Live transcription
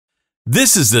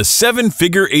This is the Seven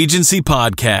Figure Agency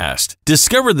Podcast.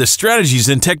 Discover the strategies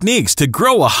and techniques to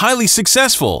grow a highly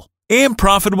successful and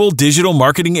profitable digital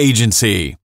marketing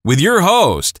agency with your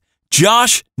host,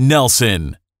 Josh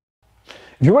Nelson. If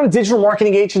you run a digital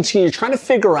marketing agency and you're trying to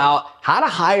figure out how to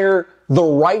hire the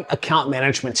right account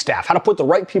management staff, how to put the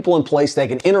right people in place that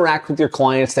can interact with your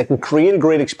clients, that can create a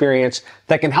great experience,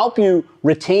 that can help you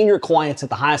retain your clients at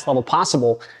the highest level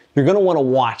possible, you're going to want to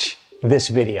watch this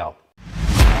video.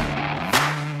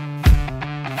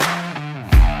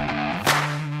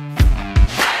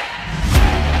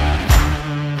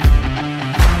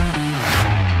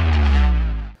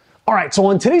 All right,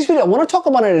 so in today's video, I want to talk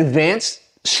about an advanced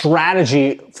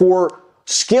strategy for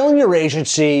scaling your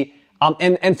agency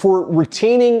and for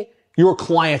retaining your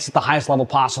clients at the highest level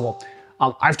possible.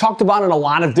 I've talked about in a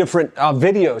lot of different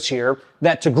videos here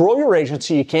that to grow your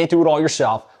agency, you can't do it all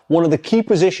yourself. One of the key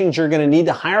positions you're going to need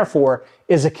to hire for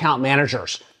is account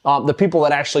managers, the people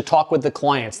that actually talk with the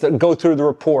clients, that go through the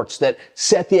reports, that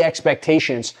set the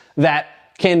expectations,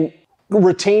 that can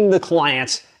retain the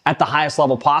clients at the highest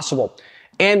level possible.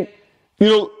 And you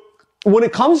know, when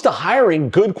it comes to hiring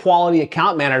good quality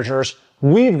account managers,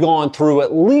 we've gone through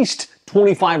at least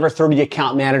 25 or 30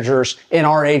 account managers in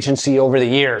our agency over the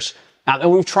years. And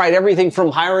we've tried everything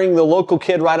from hiring the local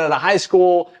kid right out of high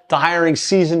school to hiring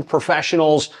seasoned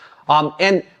professionals.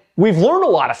 And we've learned a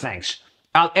lot of things.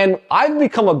 And I've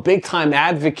become a big time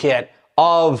advocate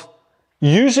of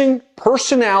using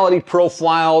personality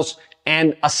profiles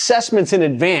and assessments in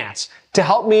advance to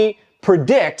help me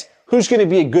predict who's going to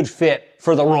be a good fit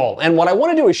for the role. And what I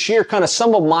want to do is share kind of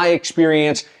some of my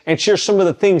experience and share some of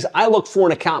the things I look for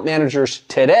in account managers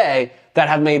today that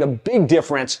have made a big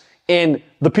difference in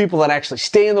the people that actually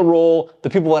stay in the role, the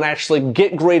people that actually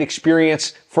get great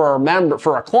experience for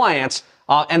our clients,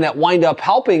 and that wind up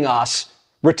helping us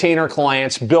retain our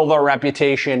clients, build our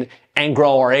reputation, and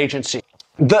grow our agency.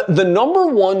 The number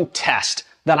one test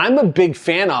that I'm a big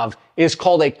fan of is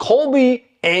called a Kolbe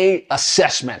A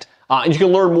assessment. And you can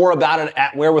learn more about it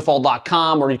at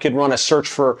wherewithal.com, or you could run a search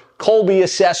for Kolbe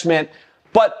assessment.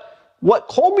 But what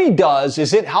Kolbe does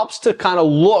is it helps to kind of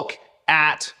look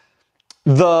at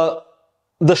the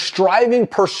striving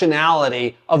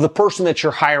personality of the person that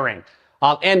you're hiring.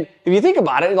 And if you think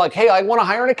about it, like, hey, I want to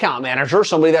hire an account manager,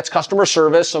 somebody that's customer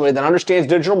service, somebody that understands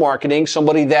digital marketing,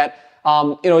 somebody that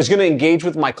is going to engage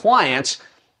with my clients.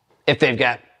 If they've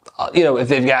got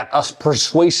a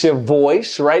persuasive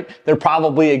voice, right, they're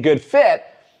probably a good fit.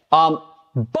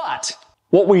 But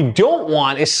what we don't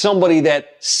want is somebody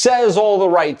that says all the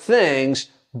right things,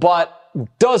 but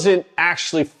doesn't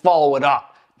actually follow it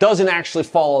up, doesn't actually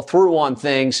follow through on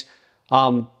things,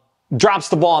 drops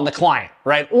the ball on the client,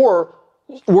 right? Or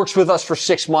works with us for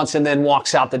 6 months and then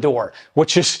walks out the door,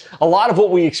 which is a lot of what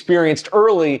we experienced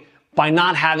early by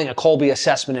not having a Kolbe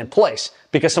assessment in place,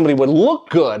 because somebody would look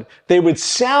good, they would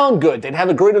sound good, they'd have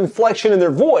a great inflection in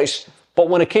their voice, but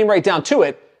when it came right down to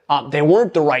it, they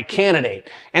weren't the right candidate.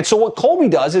 And so what Kolbe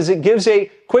does is it gives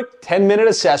a quick 10-minute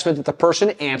assessment that the person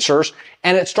answers,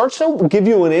 and it starts to give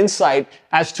you an insight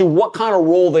as to what kind of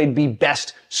role they'd be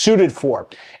best suited for.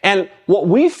 And what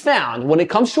we found when it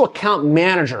comes to account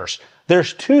managers,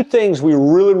 there's two things we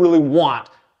really, really want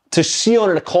to see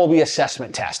on a Kolbe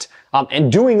assessment test.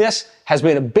 And doing this has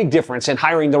made a big difference in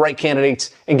hiring the right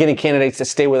candidates and getting candidates that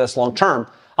stay with us long term.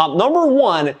 Number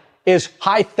one is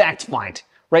high fact find,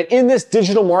 right? In this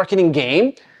digital marketing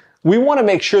game, we want to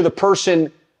make sure the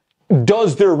person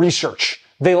does their research.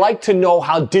 They like to know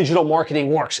how digital marketing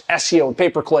works, SEO and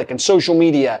pay-per-click and social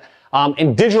media.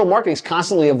 And digital marketing is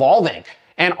constantly evolving.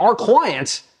 And our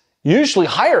clients usually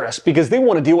hire us because they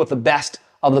want to deal with the best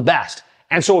of the best.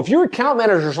 And so if your account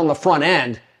managers on the front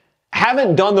end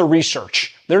haven't done the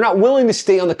research, they're not willing to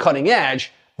stay on the cutting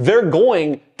edge, they're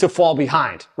going to fall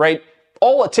behind, right?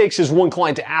 All it takes is one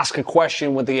client to ask a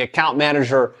question when the account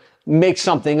manager makes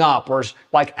something up or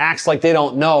acts like they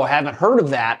don't know, haven't heard of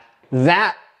that.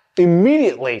 That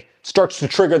immediately starts to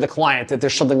trigger the client that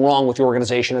there's something wrong with the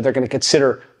organization and they're going to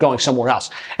consider going somewhere else.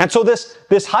 And so this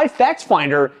high fact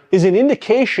finder is an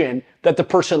indication that the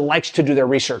person likes to do their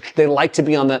research. They like to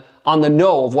be on the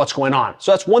know of what's going on.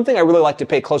 So that's one thing I really like to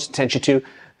pay close attention to.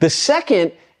 The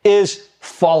second is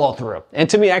follow through. And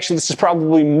to me, actually, this is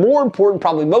probably more important,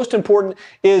 probably most important,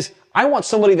 is I want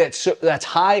somebody that's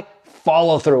high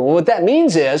follow through. And what that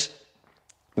means is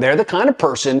they're the kind of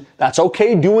person that's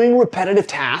okay doing repetitive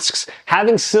tasks,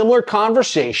 having similar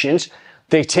conversations.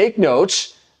 They take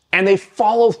notes and they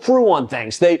follow through on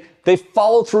things. They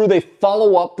follow through, they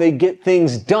follow up, they get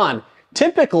things done.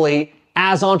 Typically,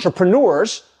 as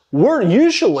entrepreneurs, we're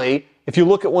usually, if you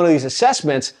look at one of these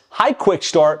assessments, high quick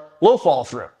start, low follow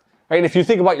through, right? And if you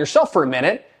think about yourself for a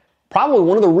minute, probably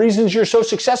one of the reasons you're so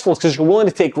successful is because you're willing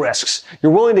to take risks.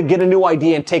 You're willing to get a new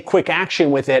idea and take quick action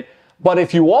with it. But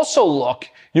if you also look,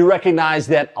 you recognize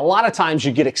that a lot of times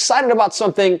you get excited about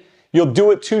something, you'll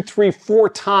do it 2, 3, 4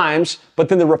 times, but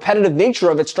then the repetitive nature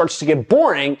of it starts to get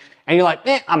boring, and you're like,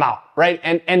 I'm out, right?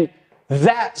 And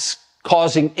that's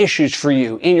causing issues for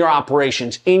you in your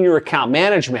operations, in your account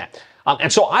management.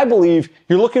 And so I believe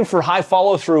you're looking for high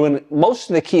follow-through in most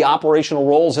of the key operational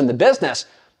roles in the business,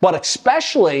 but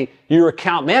especially your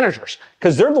account managers,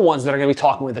 because they're the ones that are going to be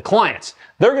talking with the clients.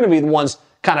 They're going to be the ones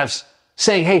kind of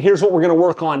saying, hey, here's what we're going to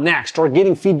work on next, or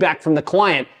getting feedback from the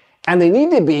client. And they need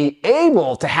to be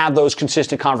able to have those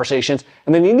consistent conversations,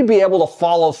 and they need to be able to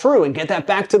follow through and get that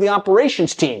back to the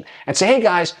operations team and say, hey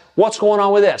guys, what's going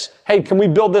on with this? Hey, can we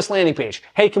build this landing page?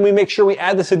 Hey, can we make sure we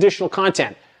add this additional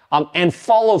content? And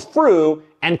follow through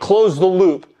and close the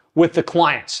loop with the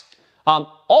clients.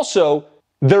 Also,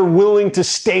 they're willing to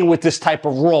stay with this type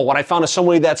of role. What I found is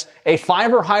somebody that's a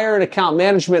 5 or higher in account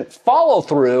management follow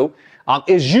through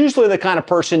is usually the kind of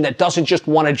person that doesn't just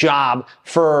want a job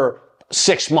for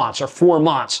 6 months or 4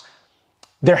 months.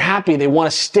 They're happy. They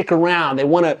want to stick around. They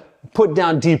want to put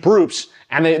down deep roots,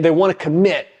 and they want to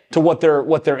commit to what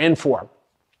they're in for.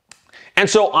 And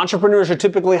so entrepreneurs are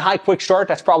typically high quick start.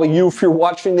 That's probably you if you're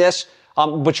watching this.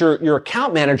 But your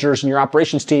account managers and your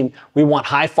operations team, we want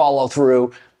high follow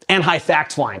through and high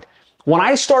fact find. When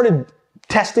I started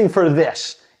testing for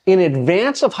this in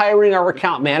advance of hiring our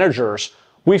account managers,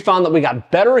 we found that we got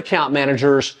better account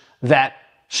managers that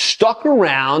stuck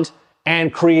around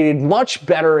and created much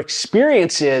better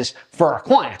experiences for our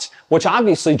clients, which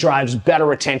obviously drives better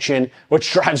retention,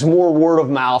 which drives more word of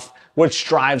mouth, which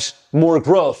drives more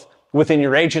growth within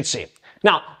your agency.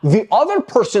 Now, the other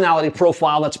personality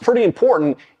profile that's pretty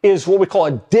important is what we call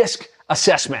a DISC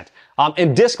assessment.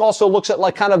 And DISC also looks at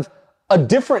like kind of a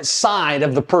different side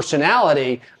of the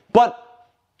personality, but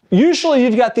usually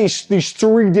you've got these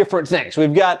 3 different things.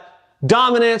 We've got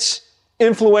dominance,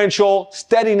 influential,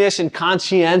 steadiness, and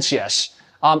conscientious.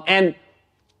 And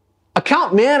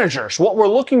account managers, what we're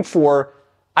looking for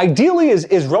ideally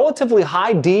is relatively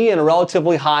high D and a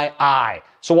relatively high I.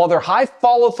 So while they're high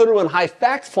follow through and high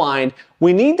fact find,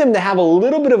 we need them to have a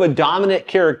little bit of a dominant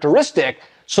characteristic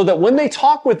so that when they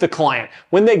talk with the client,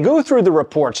 when they go through the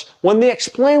reports, when they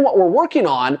explain what we're working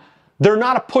on, they're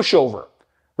not a pushover,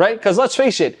 right? Because let's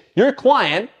face it, your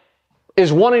client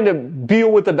is wanting to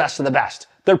deal with the best of the best.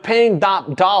 They're paying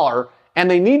top dollar, and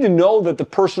they need to know that the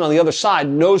person on the other side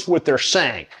knows what they're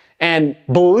saying and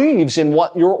believes in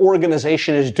what your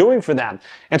organization is doing for them.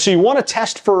 And so you want to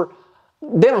test for,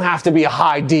 they don't have to be a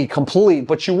high D complete,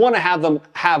 but you want to have them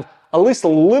have at least a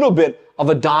little bit of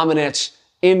a dominance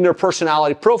in their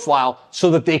personality profile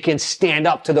so that they can stand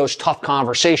up to those tough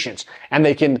conversations and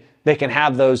they can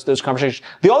have those conversations.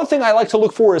 The other thing I like to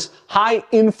look for is high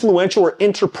influential or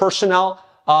interpersonal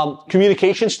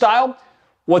communication style.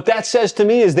 What that says to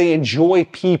me is they enjoy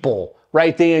people,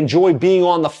 right? They enjoy being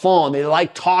on the phone. They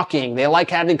like talking. They like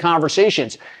having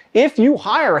conversations. If you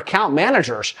hire account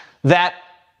managers that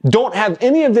don't have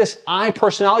any of this I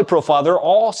personality profile, they're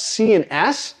all C and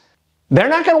S, they're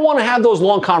not going to want to have those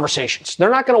long conversations.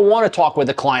 They're not going to want to talk with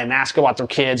the client and ask about their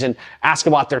kids and ask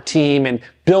about their team and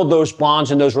build those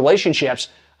bonds and those relationships.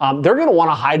 They're going to want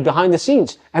to hide behind the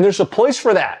scenes. And there's a place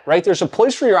for that, right? There's a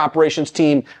place for your operations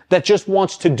team that just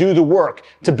wants to do the work,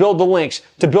 to build the links,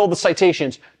 to build the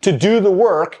citations, to do the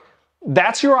work.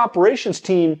 That's your operations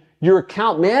team. Your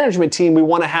account management team, we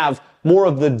want to have more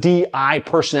of the DI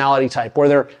personality type where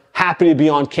they're happy to be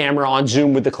on camera, on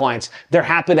Zoom with the clients. They're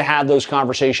happy to have those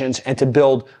conversations and to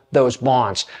build those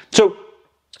bonds. So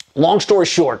long story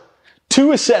short,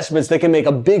 2 assessments that can make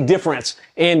a big difference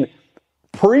in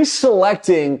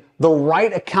pre-selecting the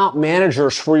right account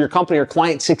managers for your company or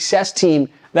client success team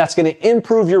that's going to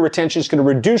improve your retention, it's going to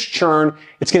reduce churn,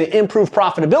 it's going to improve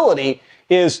profitability,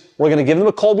 is we're going to give them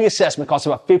a Kolbe assessment, costs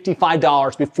about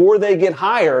 $55 before they get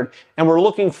hired, and we're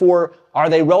looking for, are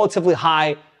they relatively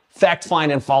high fact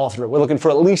find and follow through? We're looking for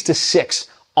at least a 6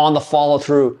 on the follow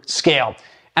through scale.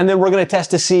 And then we're going to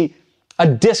test to see a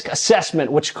DISC assessment,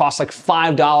 which costs like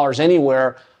 $5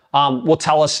 anywhere, will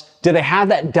tell us, do they have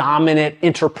that dominant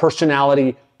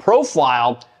interpersonality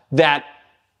profile that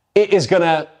is going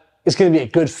to be a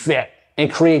good fit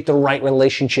and create the right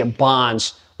relationship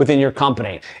bonds within your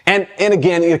company. And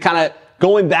again, you're kind of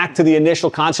going back to the initial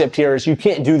concept here is you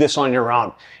can't do this on your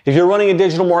own. If you're running a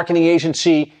digital marketing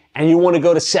agency and you want to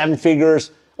go to 7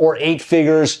 figures or 8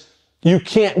 figures, you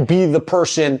can't be the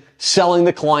person selling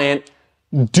the client,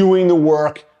 doing the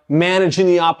work, managing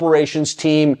the operations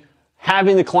team,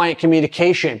 having the client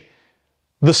communication.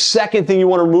 The second thing you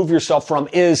want to remove yourself from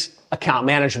is account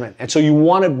management. And so you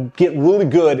want to get really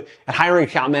good at hiring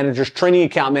account managers, training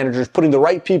account managers, putting the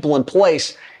right people in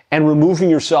place, and removing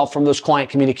yourself from those client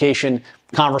communication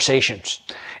conversations.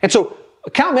 And so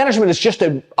account management is just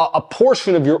a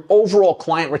portion of your overall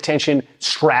client retention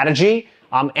strategy.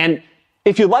 And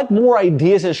if you'd like more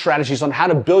ideas and strategies on how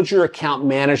to build your account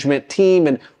management team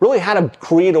and really how to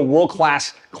create a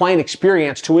world-class client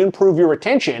experience to improve your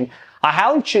retention, I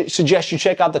highly suggest you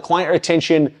check out the Client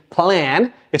Retention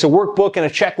Plan. It's a workbook and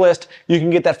a checklist. You can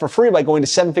get that for free by going to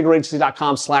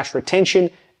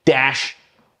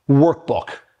sevenfigureagency.com/retention-workbook.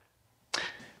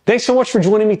 Thanks so much for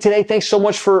joining me today. Thanks so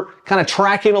much for kind of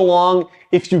tracking along.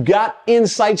 If you got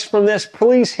insights from this,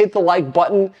 please hit the like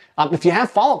button. If you have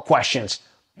follow-up questions,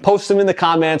 post them in the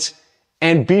comments,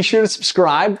 and be sure to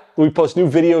subscribe. We post new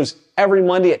videos every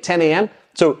Monday at 10 a.m.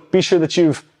 So be sure that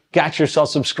you've got yourself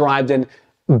subscribed and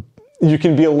you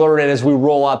can be alerted as we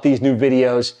roll out these new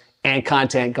videos and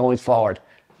content going forward.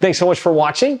 Thanks so much for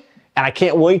watching, and I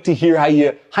can't wait to hear how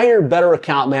you hire better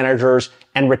account managers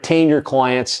and retain your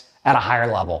clients at a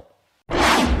higher level.